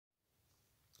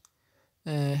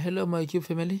Hello, my YouTube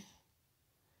family.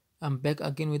 I'm back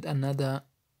again with another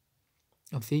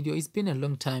video. It's been a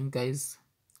long time, guys,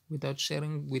 without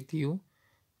sharing with you.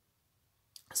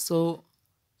 So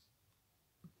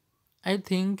I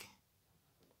think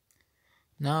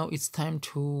now it's time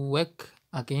to work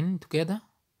again together.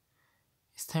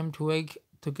 It's time to work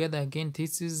together again.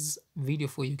 This is video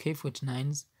for UK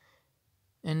 49's,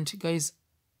 and guys,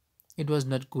 it was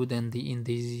not good in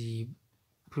the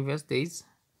previous days.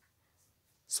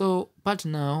 So, but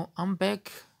now I'm back.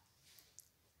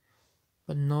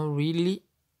 But no, really,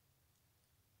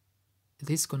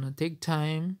 this gonna take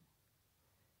time.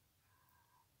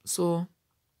 So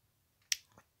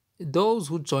those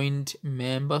who joined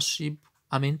membership,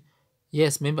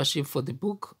 yes, membership for the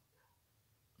book,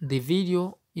 the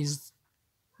video is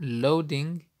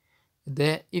loading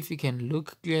there. If you can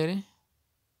look clearly,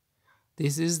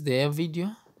 this is their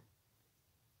video.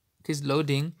 It is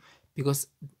loading because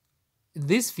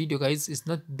this video, guys, is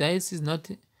not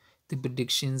the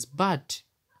predictions, but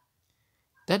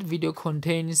that video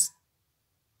contains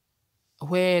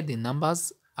where the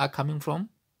numbers are coming from,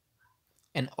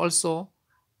 and also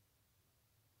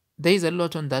there is a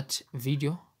lot on that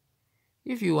video.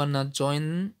 If you wanna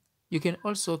join, you can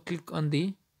also click on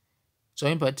the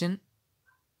join button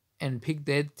and pick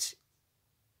that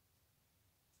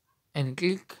and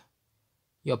click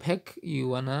your pack you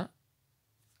wanna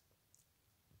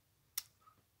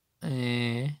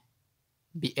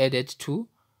be added to.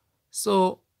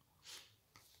 So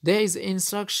there is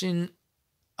instruction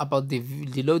about the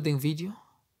loading video.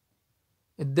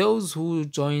 Those who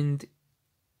joined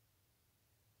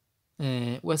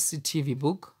West TV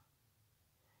book,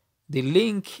 the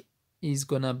link is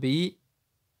gonna be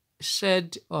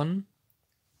shared on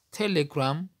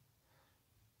Telegram.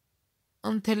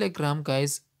 On Telegram,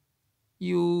 guys,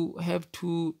 you have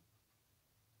to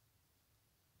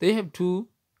they have to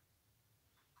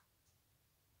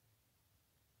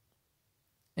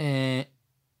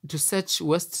search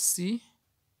West C.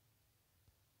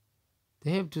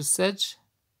 They have to search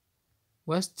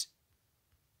West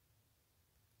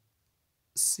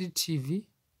CTV,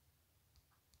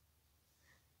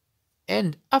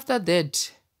 and after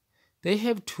that they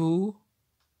have to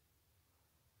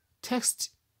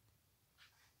text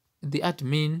the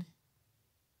admin,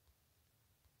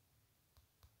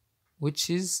 which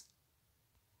is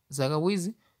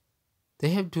Zagawizi.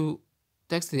 They have to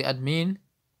text the admin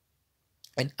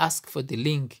and ask for the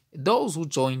link. Those who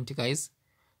joined, guys,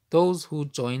 those who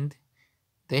joined,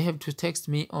 they have to text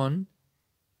me on.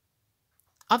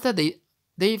 After they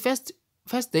first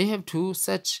they have to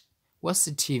search What's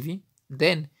TV,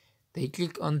 then they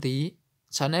click on the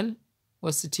channel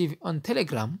What's TV on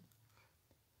Telegram.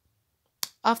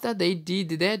 After they did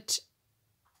that,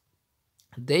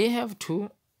 they have to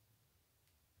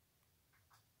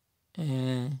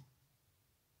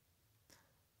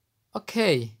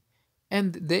okay,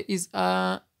 and there is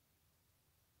a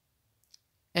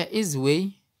easy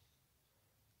way.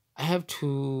 I have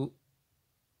to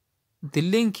the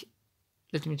link,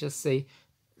 let me just say,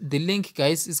 the link,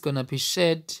 guys, is gonna be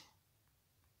shared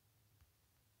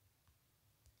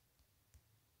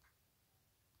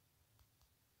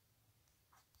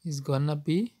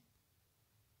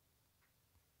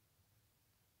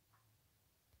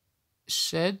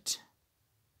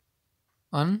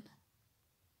on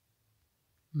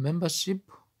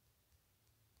membership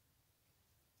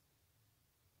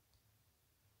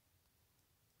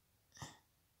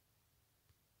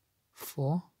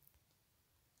for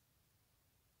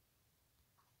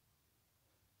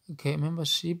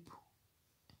membership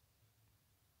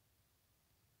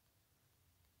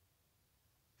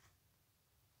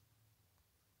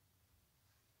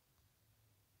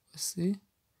see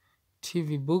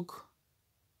TV book.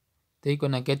 They're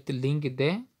gonna get the link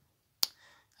there.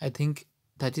 I think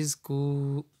that is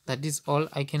good. That is all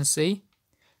I can say.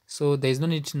 So there's no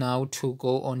need now to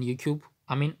go on YouTube,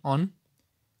 on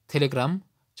Telegram.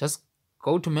 Just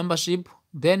go to membership.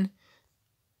 Then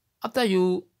after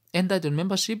you enter the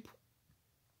membership,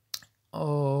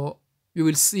 you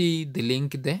will see the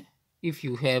link there if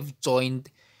you have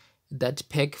joined that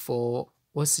pack for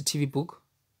What's the TV book.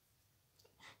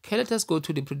 Okay, let us go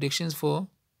to the predictions for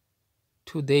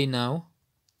today now.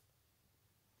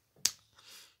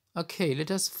 Okay,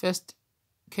 let us first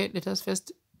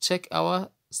check our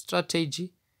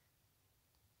strategy.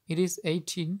 It is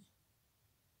 18.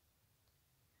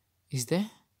 Is there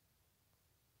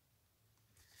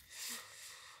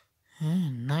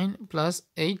 9 plus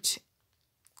 8?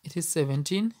 It is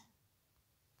 17.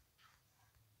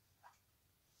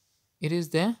 It is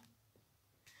there.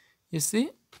 You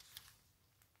see,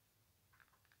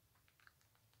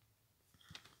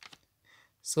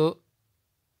 So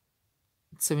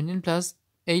 17 plus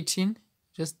 18,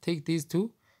 just take these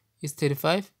two, is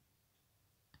 35.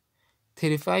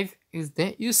 35 is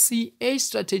there. You see, A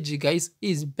strategy, guys,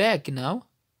 is back now.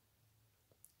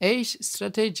 A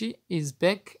strategy is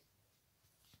back.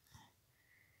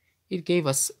 It gave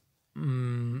us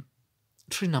 3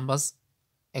 numbers,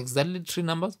 exactly 3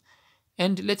 numbers.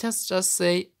 And let us just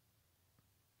say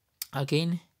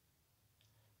again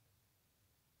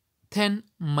 10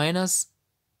 minus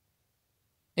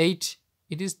 8,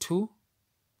 it is 2,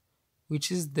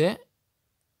 which is there.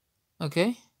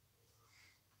 Okay,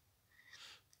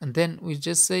 and then we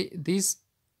just say this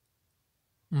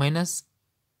minus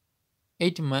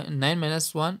 8 9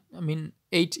 minus 1, I mean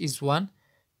 8 is 1,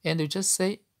 and we just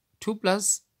say 2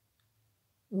 plus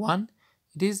 1,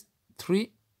 it is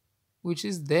 3, which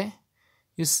is there.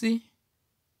 You see,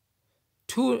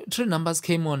 3 numbers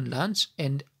came on lunch,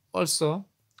 and also,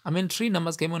 I mean 3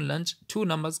 numbers came on lunch, 2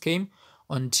 numbers came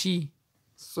on tea.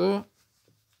 So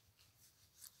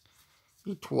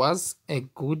it was a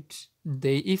good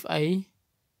day.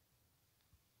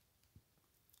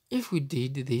 If we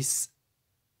did this,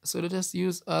 so let us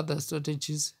use other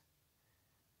strategies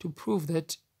to prove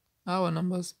that our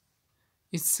numbers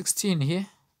is 16 here.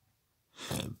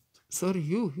 Sorry,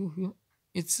 you.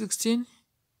 It's 16.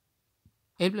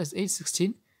 8 plus 8,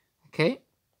 16. Okay.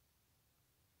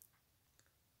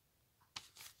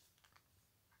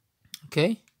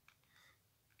 Okay.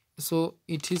 So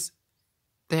it is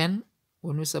 10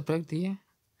 when we subtract here.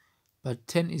 But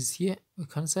 10 is here. We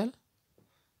cancel.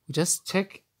 We just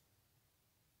check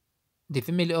the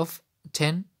family of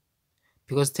 10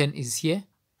 because 10 is here.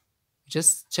 We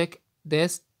just check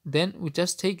this. Then we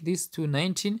just take this to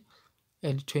 19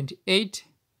 and 28,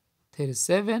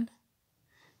 37,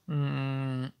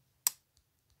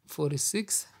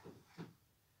 46.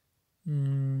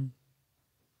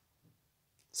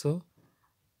 So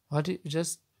what we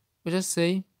just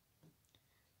say,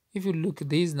 if you look,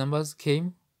 these numbers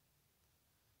came,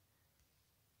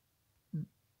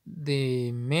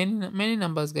 the many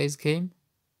numbers, guys, came.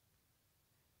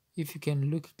 If you can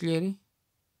look clearly,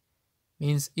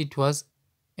 means it was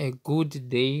a good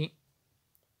day.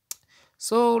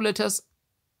 So let us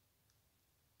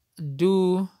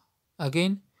do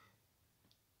again.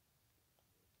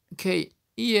 Okay,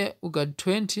 here we got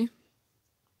 20,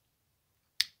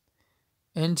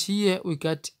 and here we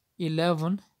got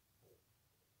 11.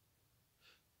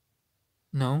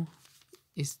 No,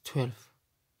 it's 12.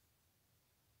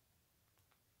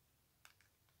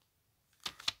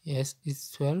 Yes,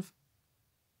 it's 12.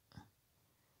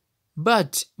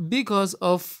 But because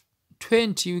of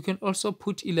 20, we can also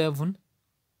put 11.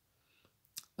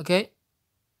 Okay,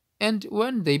 and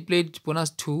when they played bonus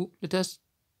 2, let us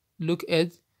look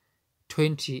at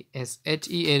 20 as it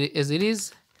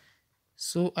is.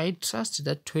 So I trust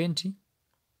that 20.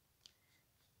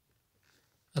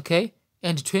 Okay,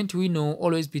 and 20 we know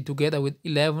always be together with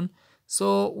 11.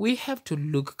 So we have to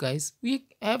look, guys, we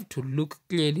have to look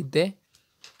clearly there.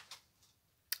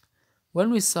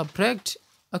 When we subtract,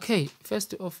 okay,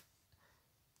 first of,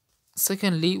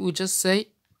 secondly, we just say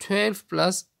 12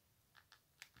 plus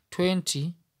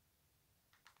 20,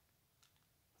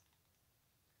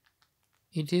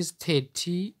 it is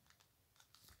 32.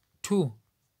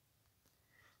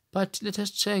 But let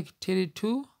us check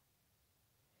 32.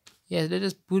 Yes, let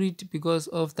us put it because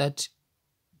of that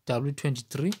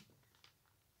W23.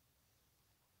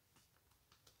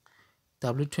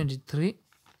 W23.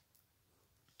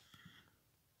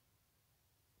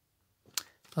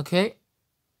 Okay,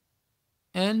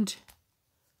 and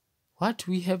what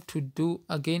we have to do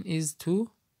again is to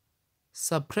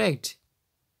subtract.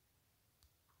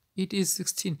 It is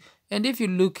 16, and if you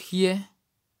look here,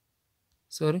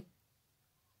 sorry,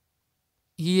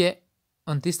 here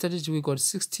on this strategy we got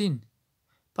 16,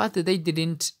 but they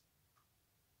didn't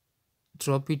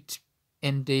drop it,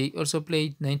 and they also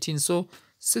played 19. So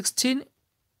 16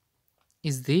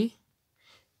 is the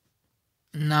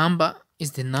number,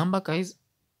 guys,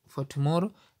 for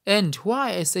tomorrow. And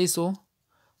why I say so,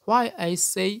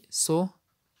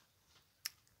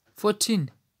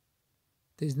 14,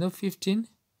 there's no 15,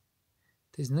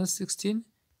 there's no 16,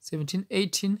 17,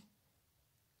 18,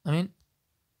 I mean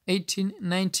 18,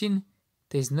 19,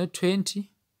 there's no 20,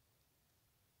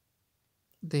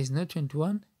 there's no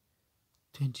 21,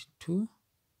 22,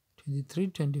 23,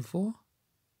 24.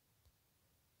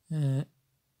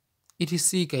 It is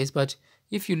C, guys, but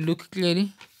if you look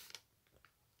clearly,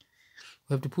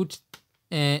 we have to put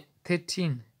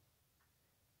 13,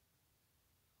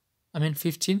 I mean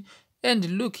 15.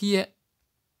 And look here,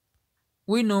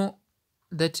 we know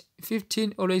that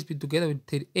 15 always be together with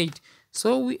 38.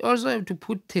 So we also have to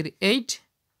put 38.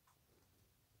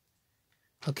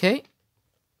 Okay.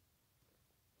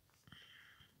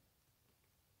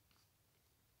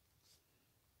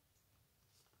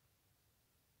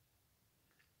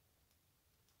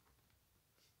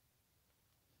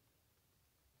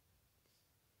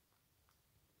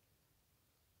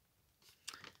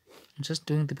 I'm just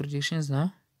doing the projections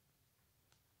now.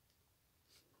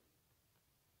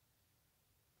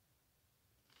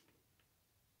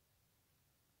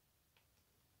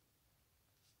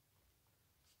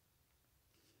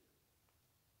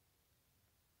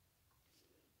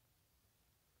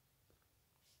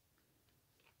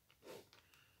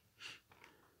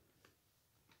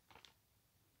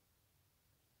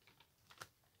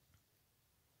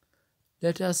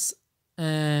 Let us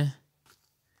add,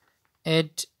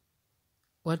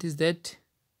 what is that?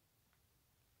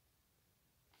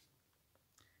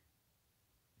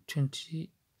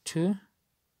 22,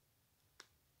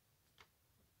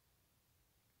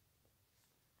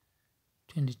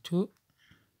 22,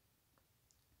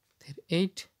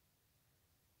 38,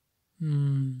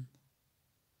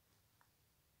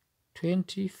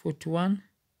 20, 41.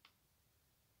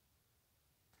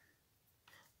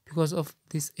 Because of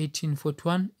this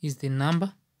 1841 is the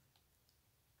number.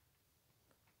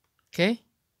 Okay.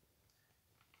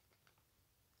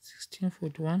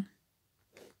 1641,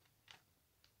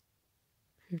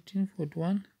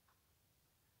 1541,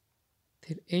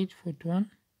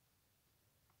 3841,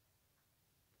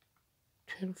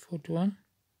 1241.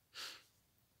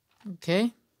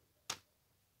 Okay.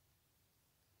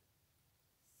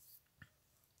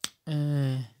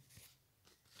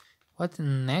 What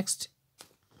next?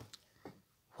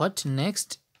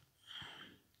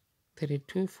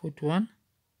 3241,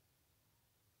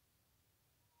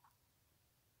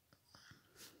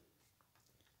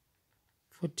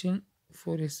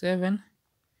 1447,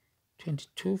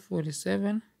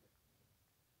 2247,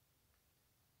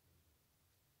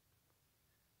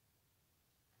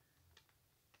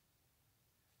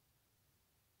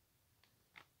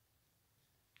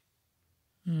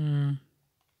 'Mm.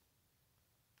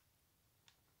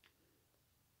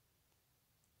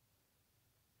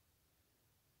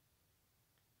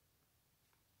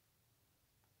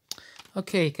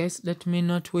 Okay, guys, let me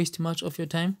not waste much of your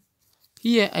time.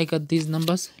 Here I got these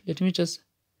numbers. Let me just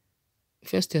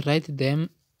first write them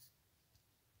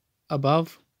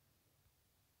above.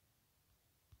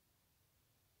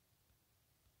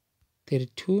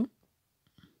 32,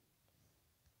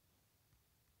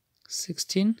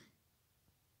 16,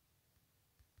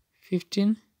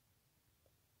 15,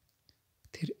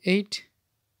 38,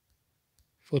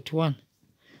 41.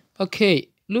 Okay,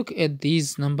 look at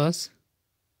these numbers.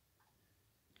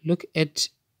 Look at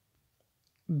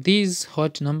these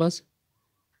hot numbers.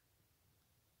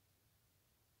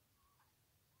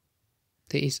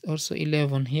 There is also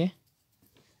 11 here,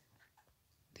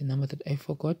 the number that I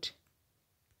forgot.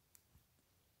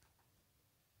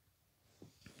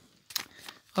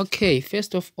 Okay,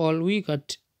 first of all, we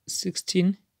got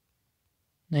 16,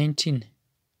 19,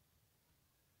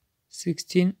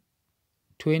 16,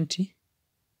 20,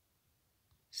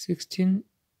 16,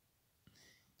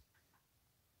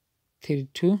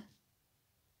 32,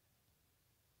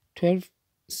 12,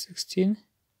 16.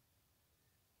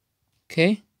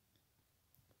 Okay.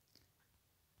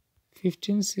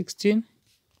 15, 16,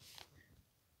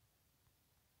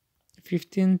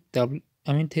 15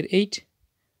 38,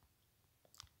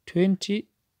 20,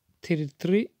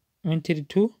 33,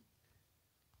 32,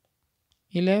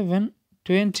 11,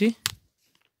 20,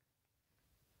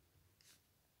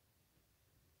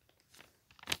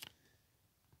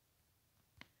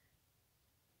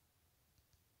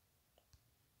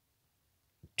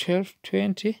 12,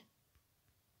 20,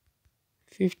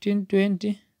 15,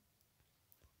 20,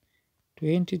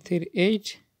 20,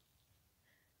 38,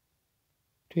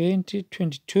 20,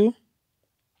 22,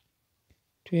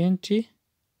 20,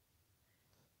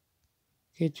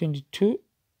 okay, 22,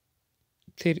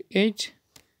 38,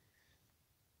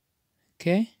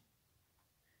 okay,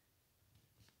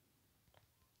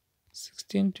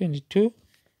 16, 22,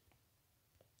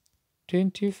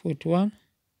 20, 41,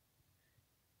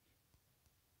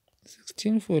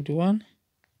 16, 41,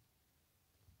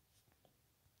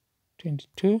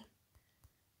 22,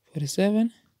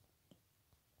 47,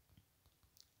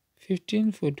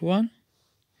 15, 41,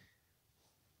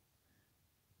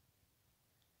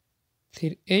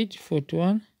 38,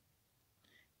 41,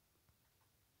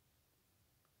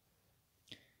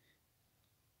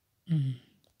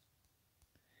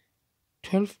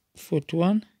 12,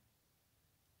 41,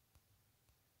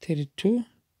 32,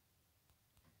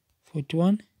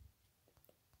 41,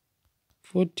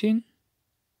 14,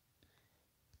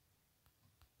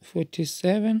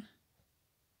 47.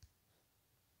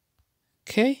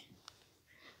 Okay,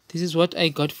 this is what I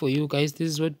got for you guys. This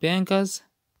is what bankers.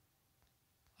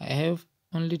 I have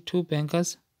only 2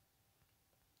 bankers.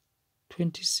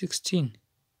 2016.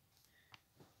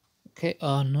 Okay,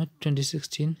 not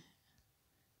 2016.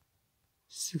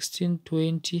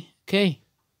 1620. Okay,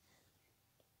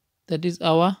 that is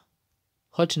our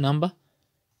hot number.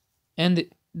 And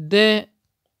there,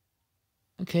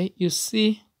 okay, you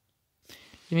see,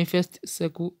 let me first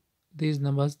circle these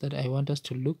numbers that I want us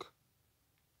to look.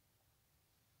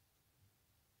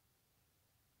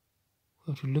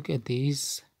 We have to look at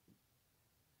these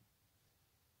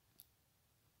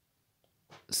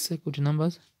circled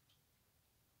numbers.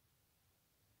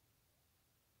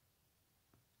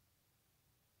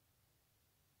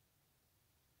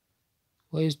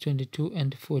 Where is 22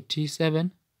 and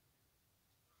 47?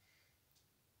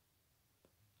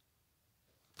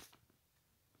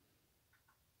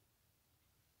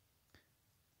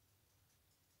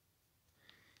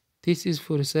 This is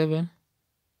 47.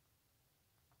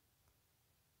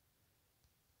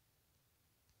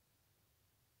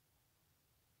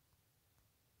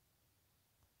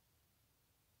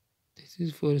 This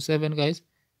is 47, guys.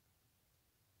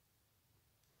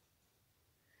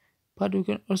 But we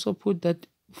can also put that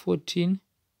 14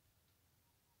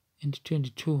 and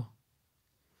 22,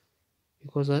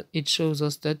 because it shows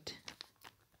us that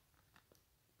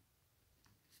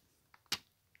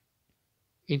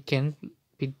it can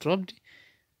be dropped.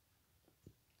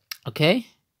 Okay,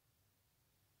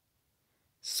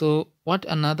 so what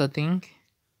another thing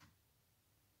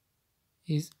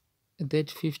is that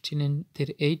 15 and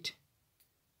 38,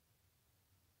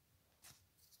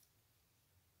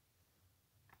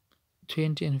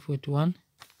 20 and 41,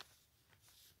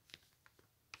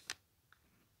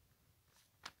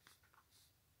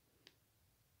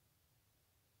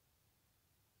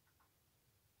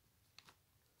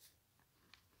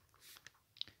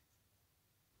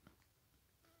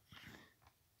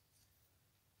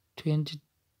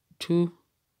 22,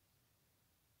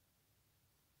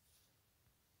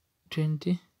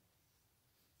 20.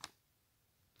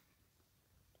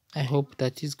 I hope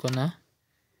that is gonna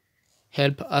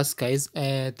help us, guys.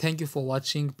 Thank you for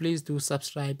watching. Please do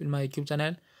subscribe in my YouTube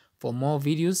channel for more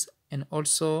videos, and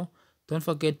also don't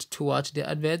forget to watch the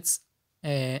adverts.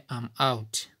 I'm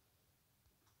out.